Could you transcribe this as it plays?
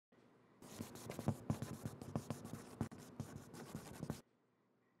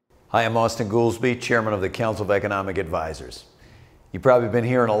Hi, I'm Austan Goolsbee, Chairman of the Council of Economic Advisors. You've probably been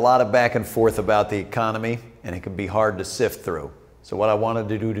hearing a lot of back and forth about the economy, and it can be hard to sift through. So what I wanted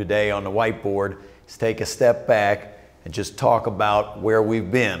to do today on the whiteboard is take a step back and just talk about where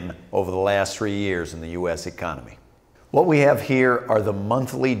we've been over the last 3 years in the U.S. economy. What we have here are the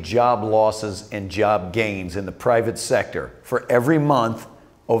monthly job losses and job gains in the private sector for every month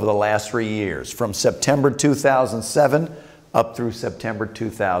over the last 3 years, from September 2007 up through September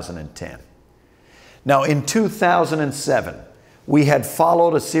 2010. Now, in 2007, we had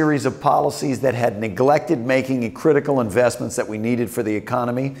followed a series of policies that had neglected making critical investments that we needed for the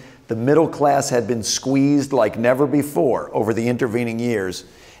economy. The middle class had been squeezed like never before over the intervening years.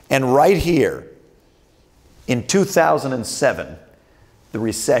 And right here, in 2007, the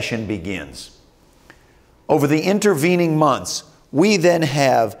recession begins. Over the intervening months, we then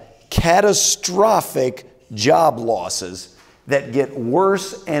have catastrophic job losses that get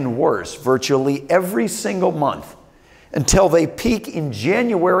worse and worse virtually every single month until they peak in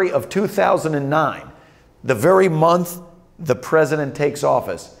January of 2009, the very month the president takes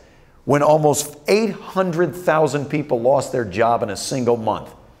office, when almost 800,000 people lost their job in a single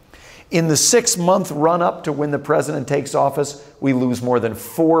month. In the 6-month run-up to when the president takes office, we lose more than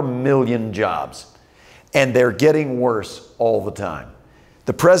 4 million jobs. And they're getting worse all the time.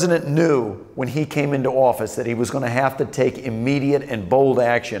 The president knew when he came into office that he was going to have to take immediate and bold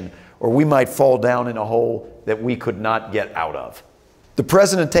action, or we might fall down in a hole that we could not get out of. The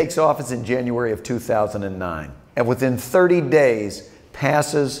president takes office in January of 2009, and within 30 days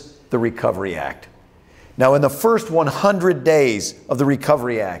passes the Recovery Act. Now, in the first 100 days of the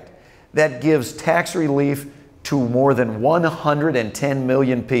Recovery Act, that gives tax relief to more than 110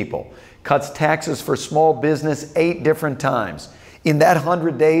 million people, cuts taxes for small business 8 different times. In that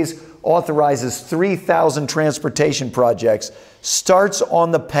 100 days, authorizes 3,000 transportation projects, starts on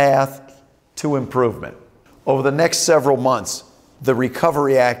the path to improvement. Over the next several months, the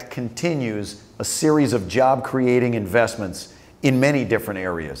Recovery Act continues a series of job-creating investments in many different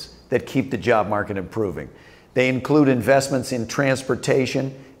areas that keep the job market improving. They include investments in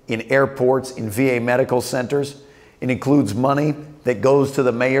transportation, in airports, in VA medical centers. It includes money that goes to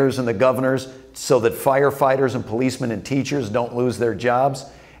the mayors and the governors so that firefighters and policemen and teachers don't lose their jobs.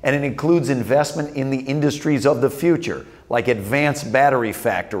 And it includes investment in the industries of the future, like advanced battery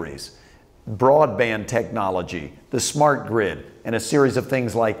factories, broadband technology, the smart grid, and a series of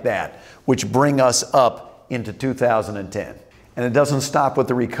things like that, which bring us up into 2010. And it doesn't stop with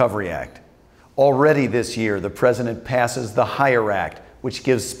the Recovery Act. Already this year, the president passes the Hire Act, which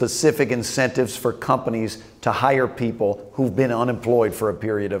gives specific incentives for companies to hire people who've been unemployed for a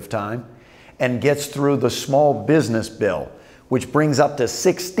period of time, and gets through the Small Business Bill, which brings up to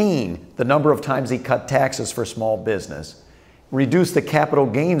 16 the number of times he cut taxes for small business, reduced the capital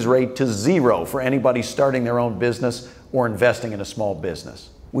gains rate to 0 for anybody starting their own business or investing in a small business.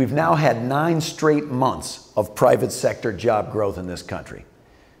 We've now had 9 straight months of private sector job growth in this country.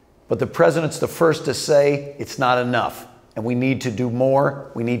 But the president's the first to say it's not enough. And we need to do more.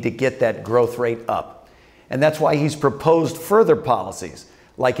 We need to get that growth rate up. And that's why he's proposed further policies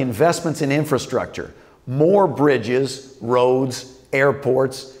like investments in infrastructure, more bridges, roads,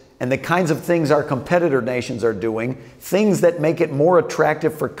 airports, and the kinds of things our competitor nations are doing, things that make it more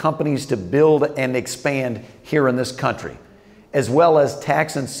attractive for companies to build and expand here in this country, as well as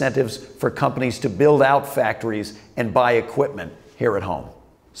tax incentives for companies to build out factories and buy equipment here at home.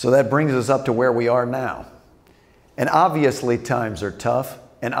 So that brings us up to where we are now. And obviously times are tough,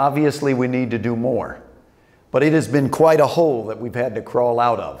 and obviously we need to do more. But it has been quite a hole that we've had to crawl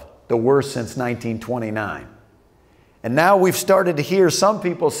out of, the worst since 1929. And now we've started to hear some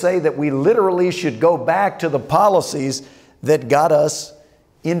people say that we literally should go back to the policies that got us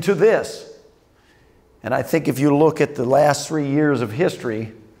into this. And I think if you look at the last 3 years of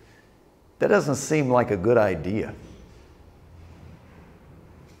history, that doesn't seem like a good idea.